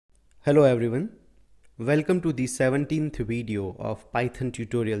Hello everyone, welcome to the 17th video of Python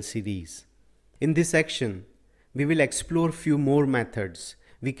tutorial series. In this section, we will explore few more methods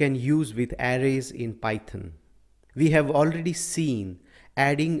we can use with arrays in Python. We have already seen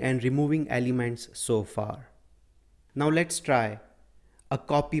adding and removing elements so far. Now let's try a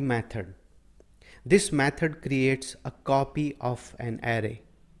copy method. This method creates a copy of an array.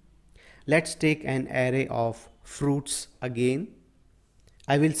 Let's take an array of fruits again.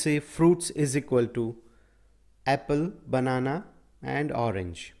 I will say fruits is equal to apple, banana and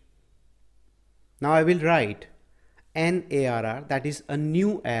orange. Now I will write an arr, that is a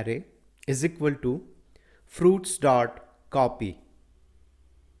new array, is equal to fruits dot copy.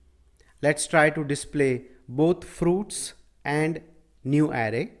 Let's try to display both fruits and new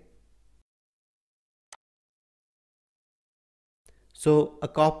array. So a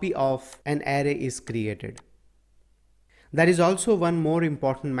copy of an array is created. There is also one more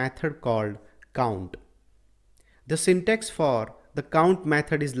important method called count. The syntax for the count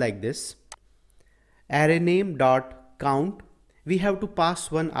method is like this. Array name dot count. We have to pass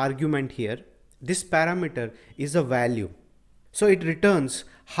one argument here. This parameter is a value. So it returns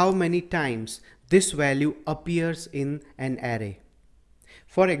how many times this value appears in an array.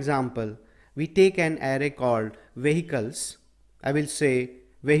 For example, we take an array called vehicles. I will say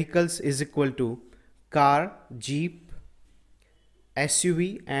vehicles is equal to car, jeep,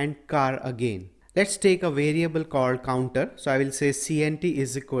 SUV and car again. Let's take a variable called counter. So I will say cnt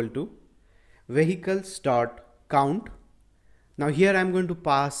is equal to vehicles dot count. Now here I'm going to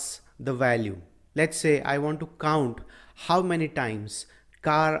pass the value. Let's say I want to count how many times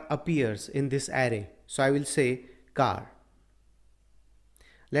car appears in this array. So I will say car.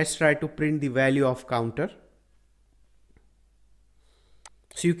 Let's try to print the value of counter.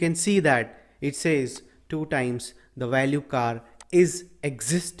 So you can see that it says 2 times the value car is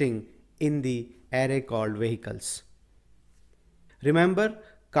existing in the array called vehicles. Remember,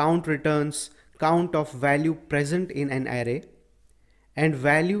 count returns count of value present in an array, and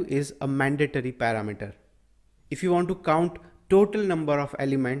value is a mandatory parameter. If you want to count total number of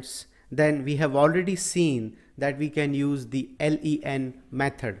elements, then we have already seen that we can use the len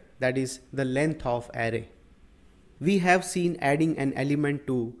method, that is the length of array. We have seen adding an element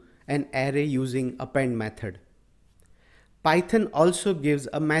to an array using append method. Python also gives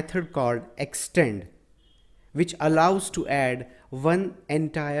a method called extend, which allows to add one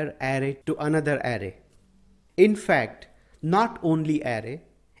entire array to another array. In fact, not only array,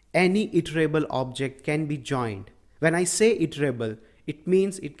 any iterable object can be joined. When I say iterable, it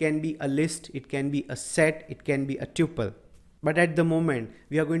means it can be a list, it can be a set, it can be a tuple. But at the moment,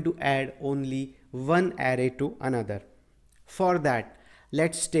 we are going to add only one array to another. For that,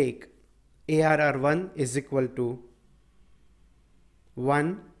 let's take arr1 is equal to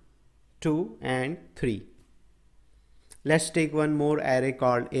 1, 2 and 3. Let's take one more array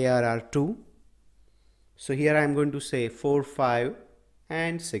called arr2. So here I am going to say 4, 5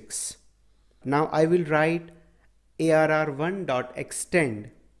 and 6. Now I will write arr1.extend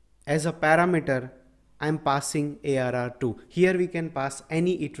as a parameter. I am passing arr2. Here we can pass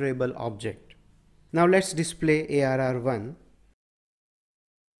any iterable object. Now let's display arr1.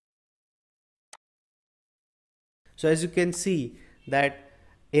 So as you can see that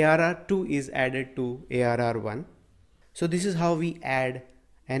arr2 is added to arr1. So this is how we add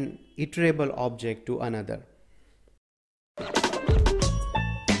an iterable object to another.